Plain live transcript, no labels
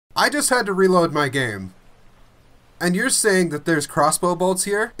I just had to reload my game. And you're saying that there's crossbow bolts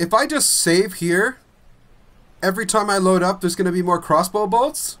here? If I just save here, every time I load up, there's gonna be more crossbow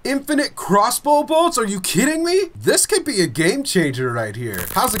bolts? Infinite crossbow bolts? Are you kidding me? This could be a game changer right here.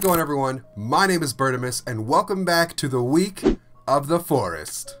 How's it going, everyone? My name is Bertimus, and welcome back to the Week of the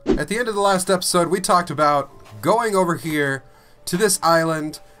Forest. At the end of the last episode, we talked about going over here to this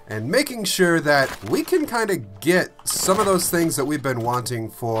island and making sure that we can kind of get some of those things that we've been wanting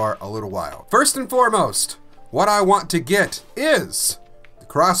for a little while. First and foremost, what I want to get is the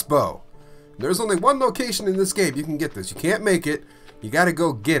crossbow. There's only one location in this game you can get this. You can't make it, you gotta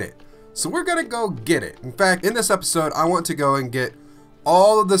go get it. So we're gonna go get it. In fact, in this episode, I want to go and get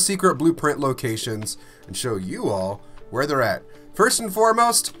all of the secret blueprint locations and show you all where they're at. First and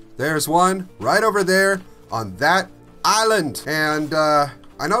foremost, there's one right over there on that island. And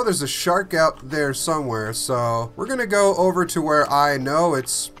I know there's a shark out there somewhere, so we're gonna go over to where I know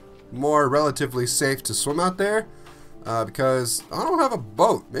it's more relatively safe to swim out there. Because I don't have a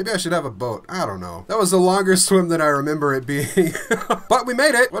boat. Maybe I should have a boat. I don't know. That was a longer swim than I remember it being. But we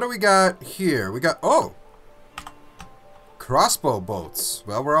made it. What do we got here? We got, oh, crossbow bolts.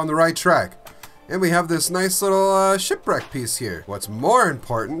 Well, we're on the right track. And we have this nice little shipwreck piece here. What's more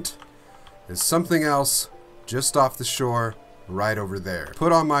important is something else just off the shore right over there.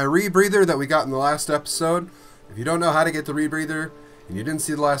 Put on my rebreather that we got in the last episode. If you don't know how to get the rebreather and you didn't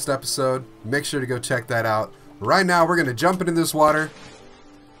see the last episode, make sure to go check that out. Right now, we're gonna jump into this water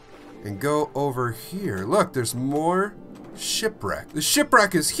and go over here. Look, there's more shipwreck. The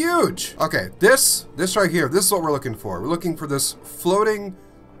shipwreck is huge. Okay, this right here, this is what we're looking for. We're looking for this floating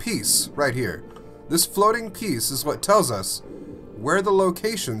piece right here. This floating piece is what tells us where the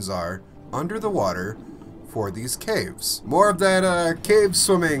locations are under the water for these caves. More of that cave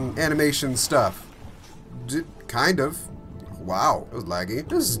swimming animation stuff. Kind of. Wow, that was laggy.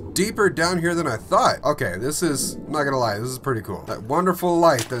 This is deeper down here than I thought. Okay, this is, I'm not gonna lie, this is pretty cool. That wonderful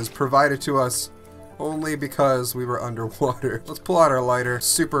light that is provided to us only because we were underwater. Let's pull out our lighter.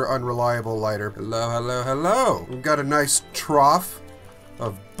 Super unreliable lighter. Hello, hello, hello. We've got a nice trough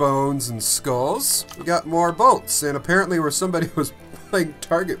of bones and skulls. We got more bolts, and apparently where somebody was playing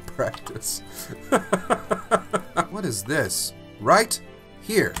target practice. What is this? Right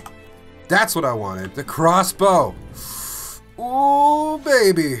here. That's what I wanted. The crossbow. Oh,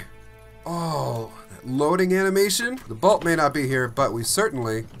 baby. Oh, that loading animation. The bolt may not be here, but we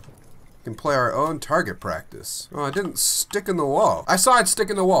certainly can play our own target practice. Oh, it didn't stick in the wall. I saw it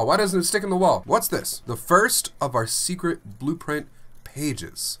stick in the wall. Why doesn't it stick in the wall? What's this? The first of our secret blueprint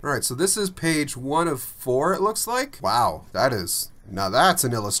pages. All right, so this is page 1 of 4, it looks like. Wow, that is, now that's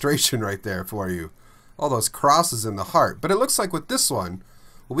an illustration right there for you. All those crosses in the heart. But it looks like with this one,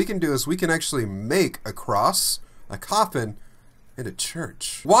 what we can do is we can actually make a cross, a coffin, and a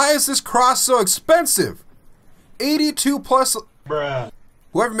church. Why is this cross so expensive? 82 plus. Bruh.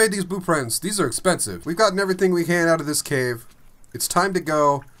 Whoever made these blueprints, these are expensive. We've gotten everything we can out of this cave. It's time to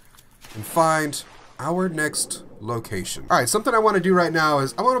go and find our next location. All right, something I want to do right now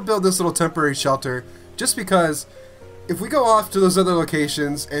is I want to build this little temporary shelter just because if we go off to those other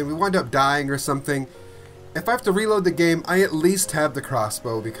locations and we wind up dying or something, if I have to reload the game, I at least have the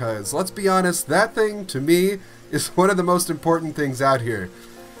crossbow because, let's be honest, that thing, to me, is one of the most important things out here.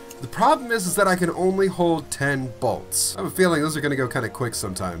 The problem is that I can only hold 10 bolts. I have a feeling those are going to go kind of quick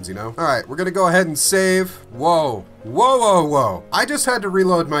sometimes, you know? Alright, we're going to go ahead and save. Whoa. Whoa, whoa, whoa. I just had to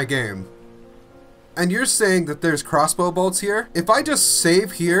reload my game. And you're saying that there's crossbow bolts here? If I just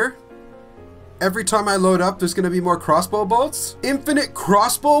save here, every time I load up, there's gonna be more crossbow bolts? Infinite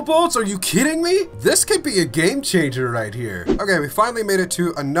crossbow bolts? Are you kidding me? This could be a game changer right here. Okay, we finally made it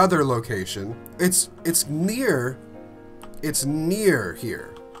to another location. It's near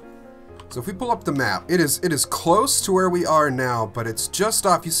here. So if we pull up the map, it is close to where we are now, but it's just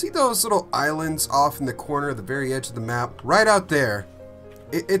off. You see those little islands off in the corner at the very edge of the map? Right out there.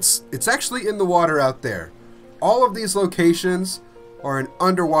 It's actually in the water out there. All of these locations are in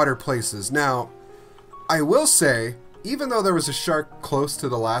underwater places. Now, I will say, even though there was a shark close to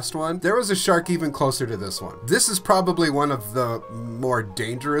the last one, there was a shark even closer to this one. This is probably one of the more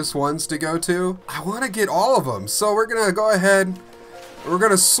dangerous ones to go to. I want to get all of them, so we're gonna go ahead, we're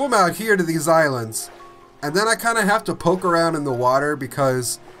gonna swim out here to these islands, and then I kind of have to poke around in the water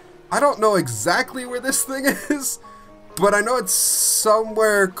because I don't know exactly where this thing is, but I know it's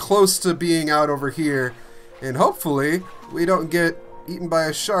somewhere close to being out over here, and hopefully we don't get eaten by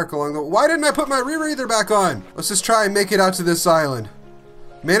a shark along the... Why didn't I put my rebreather back on? Let's just try and make it out to this island.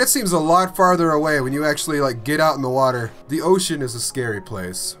 Man, it seems a lot farther away when you actually like get out in the water. The ocean is a scary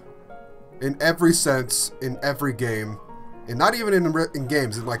place. In every sense, in every game, And not even in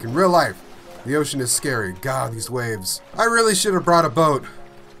games, like in real life. The ocean is scary. God, these waves. I really should have brought a boat.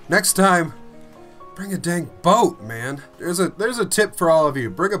 Next time, bring a dang boat, man. There's a tip for all of you.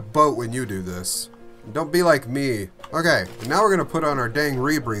 Bring a boat when you do this. Don't be like me. Okay, now we're gonna put on our dang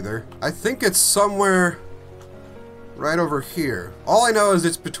rebreather. I think it's somewhere right over here. All I know is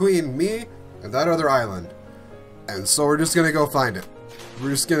it's between me and that other island. And so we're just gonna go find it.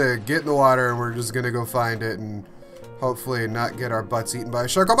 We're just gonna get in the water and we're just gonna go find it and hopefully not get our butts eaten by a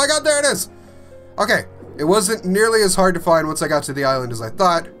shark. Oh my god, there it is! Okay, it wasn't nearly as hard to find once I got to the island as I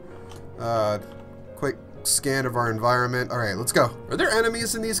thought. Quick scan of our environment. Alright, let's go. Are there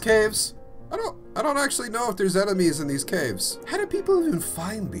enemies in these caves? I don't actually know if there's enemies in these caves. How did people even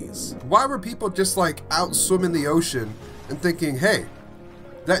find these? Why were people just like out swimming the ocean and thinking, hey,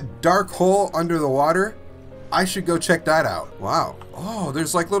 that dark hole under the water, I should go check that out. Wow. Oh,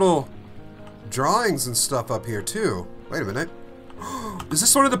 there's like little drawings and stuff up here too. Wait a minute. Is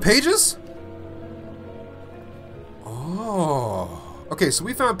this one of the pages? Oh. Okay, so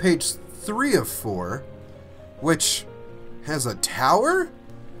we found page 3 of 4, which has a tower?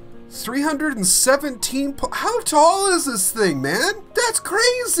 317 how tall is this thing, man? That's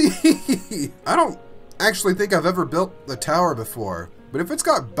crazy! I don't actually think I've ever built a tower before, but if it's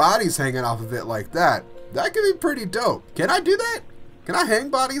got bodies hanging off of it like that, that could be pretty dope. Can I do that? Can I hang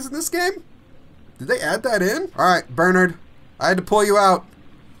bodies in this game? Did they add that in? Alright, Bernard, I had to pull you out.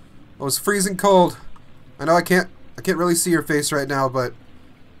 I was freezing cold. I know I can't really see your face right now, but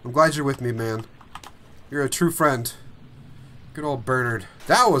I'm glad you're with me, man. You're a true friend. Good old Bernard.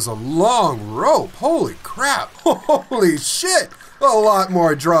 That was a long rope. Holy crap. Holy shit. A lot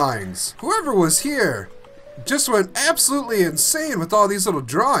more drawings. Whoever was here just went absolutely insane with all these little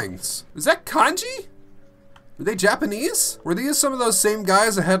drawings. Is that kanji? Were they Japanese? Were these some of those same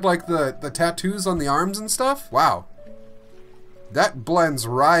guys that had like the tattoos on the arms and stuff? Wow. That blends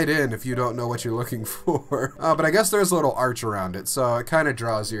right in if you don't know what you're looking for. But I guess there's a little arch around it, so it kind of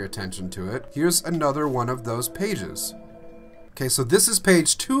draws your attention to it. Here's another one of those pages. Okay, so this is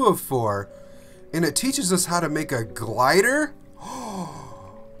page 2 of 4, and it teaches us how to make a glider.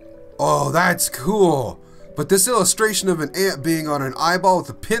 Oh, that's cool. But this illustration of an ant being on an eyeball with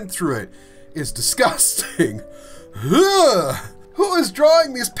a pin through it is disgusting. Who is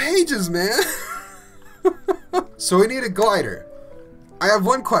drawing these pages, man? So we need a glider. I have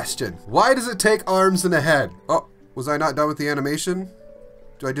one question. Why does it take arms and a head? Oh, was I not done with the animation?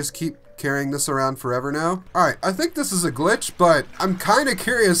 Do I just keep carrying this around forever now? Alright, I think this is a glitch, but I'm kind of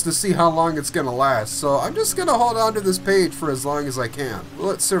curious to see how long it's gonna last, so I'm just gonna hold on to this page for as long as I can.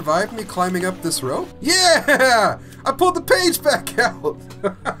 Will it survive me climbing up this rope? Yeah! I pulled the page back out!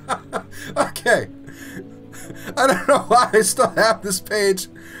 Okay. I don't know why I still have this page,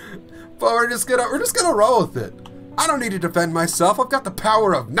 but we're just gonna roll with it. I don't need to defend myself. I've got the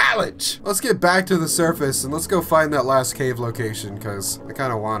power of knowledge. Let's get back to the surface and let's go find that last cave location because I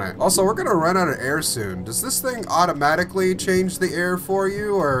kind of want it. Also, we're gonna run out of air soon. Does this thing automatically change the air for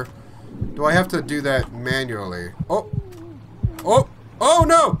you, or do I have to do that manually? Oh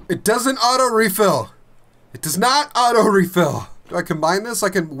no! It doesn't auto refill. It does not auto refill. Do I combine this? I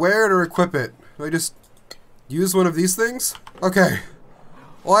can wear it or equip it. Do I just use one of these things? Okay.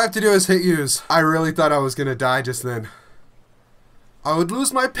 All I have to do is hit use. I really thought I was gonna die just then. I would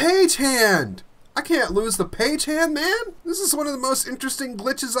lose my page hand! I can't lose the page hand, man! This is one of the most interesting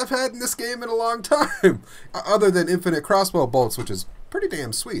glitches I've had in this game in a long time. Other than infinite crossbow bolts, which is pretty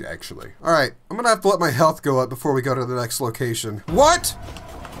damn sweet, actually. Alright, I'm gonna have to let my health go up before we go to the next location. What?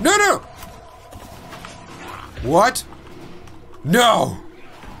 No! What? No!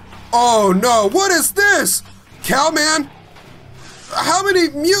 Oh no, what is this? Cowman? How many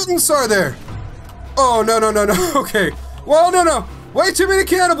mutants are there? Oh, no. Okay. Well, no. Way too many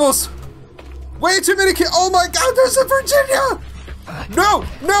cannibals. Way too many oh my god, there's a Virginia! No,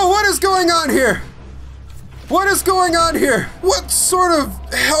 what is going on here? What is going on here? What sort of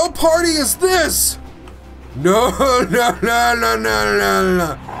hell party is this? No, I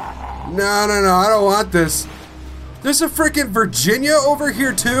don't want this. There's a freaking Virginia over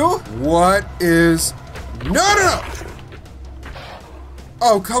here too? What is... No!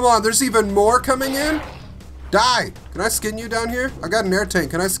 Oh, come on, there's even more coming in? Die! Can I skin you down here? I got an air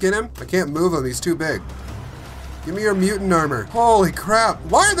tank, can I skin him? I can't move him, he's too big. Give me your mutant armor. Holy crap,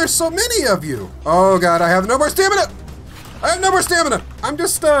 why are there so many of you? Oh god, I have no more stamina! I'm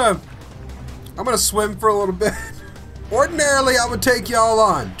just, I'm gonna swim for a little bit. Ordinarily, I would take y'all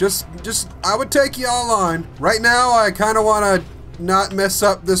on. I would take y'all on. Right now, I kinda wanna not mess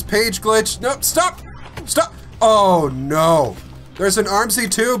up this page glitch. Nope, stop! Oh no! There's an Armsy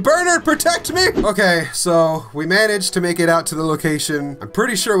too. Bernard, protect me! Okay, so we managed to make it out to the location I'm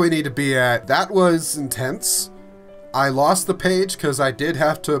pretty sure we need to be at. That was intense. I lost the page because I did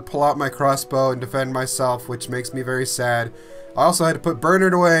have to pull out my crossbow and defend myself, which makes me very sad. I also had to put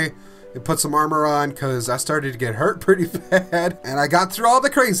Bernard away and put some armor on because I started to get hurt pretty bad. And I got through all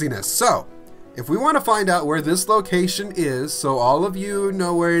the craziness. So, if we want to find out where this location is, so all of you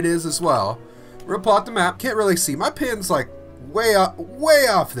know where it is as well, we're gonna plot the map. Can't really see. My pin's like way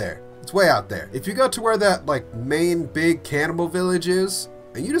off there. It's way out there. If you go to where that like main big cannibal village is,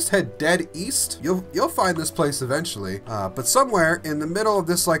 and you just head dead east, you'll find this place eventually. But somewhere in the middle of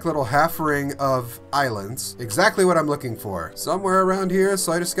this like little half ring of islands, exactly what I'm looking for. Somewhere around here,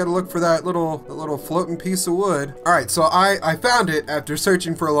 so I just gotta look for that little floating piece of wood. All right, so I found it after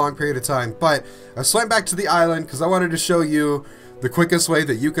searching for a long period of time, but I swam back to the island because I wanted to show you the quickest way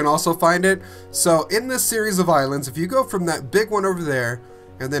that you can also find it. So in this series of islands, if you go from that big one over there,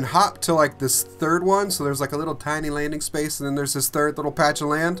 and then hop to like this third one, so there's like a little tiny landing space, and then there's this third little patch of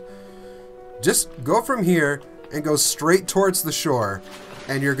land. Just go from here and go straight towards the shore,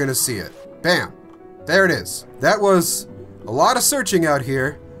 and you're gonna see it. Bam! There it is. That was a lot of searching out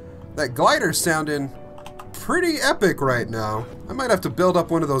here. That glider's sounding pretty epic right now. I might have to build up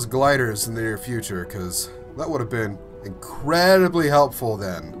one of those gliders in the near future, because that would have been incredibly helpful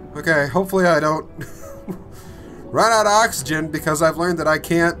then. Okay, hopefully I don't run out of oxygen because I've learned that I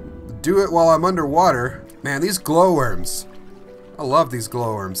can't do it while I'm underwater. Man, these glowworms. I love these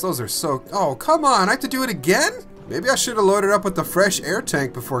glowworms. Those are so... Oh, come on. I have to do it again? Maybe I should have loaded up with the fresh air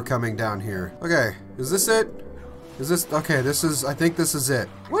tank before coming down here. Okay, is this it? Is this... Okay, this is... I think this is it.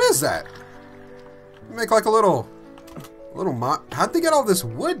 What is that? Make like a little how'd they get all this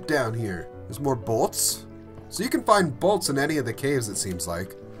wood down here? There's more bolts? So you can find bolts in any of the caves, it seems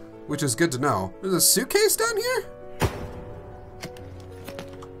like. Which is good to know. There's a suitcase down here?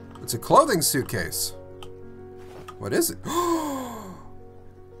 It's a clothing suitcase. What is it?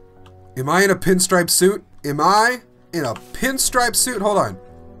 Am I in a pinstripe suit? Am I in a pinstripe suit? Hold on.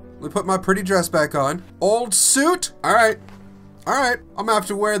 Let me put my pretty dress back on. Old suit? Alright. Alright. I'm gonna have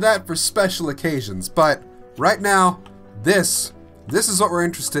to wear that for special occasions. But right now, this is what we're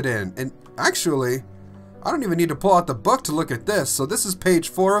interested in. And actually, I don't even need to pull out the book to look at this. So this is page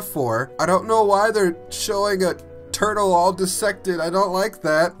 4 of 4. I don't know why they're showing a turtle all dissected. I don't like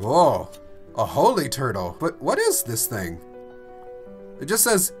that. Whoa, a holy turtle. But what is this thing? It just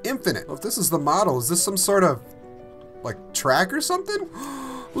says infinite. Well, if this is the model, is this some sort of like track or something?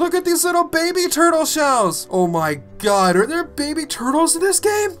 Look at these little baby turtle shells. Oh my God, are there baby turtles in this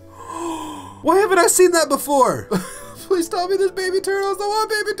game? Why haven't I seen that before? Please tell me there's baby turtles. I want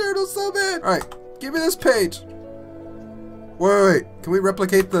baby turtles so bad. All right, give me this page. Wait. Can we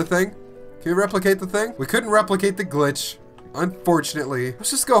replicate the thing? Can we replicate the thing? We couldn't replicate the glitch, unfortunately.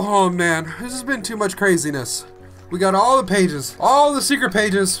 Let's just go home, man. This has been too much craziness. We got all the pages, all the secret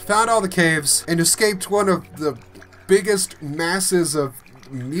pages, found all the caves, and escaped one of the biggest masses of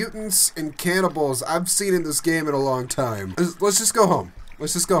mutants and cannibals I've seen in this game in a long time. Let's just go home.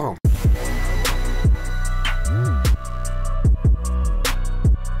 Let's just go home.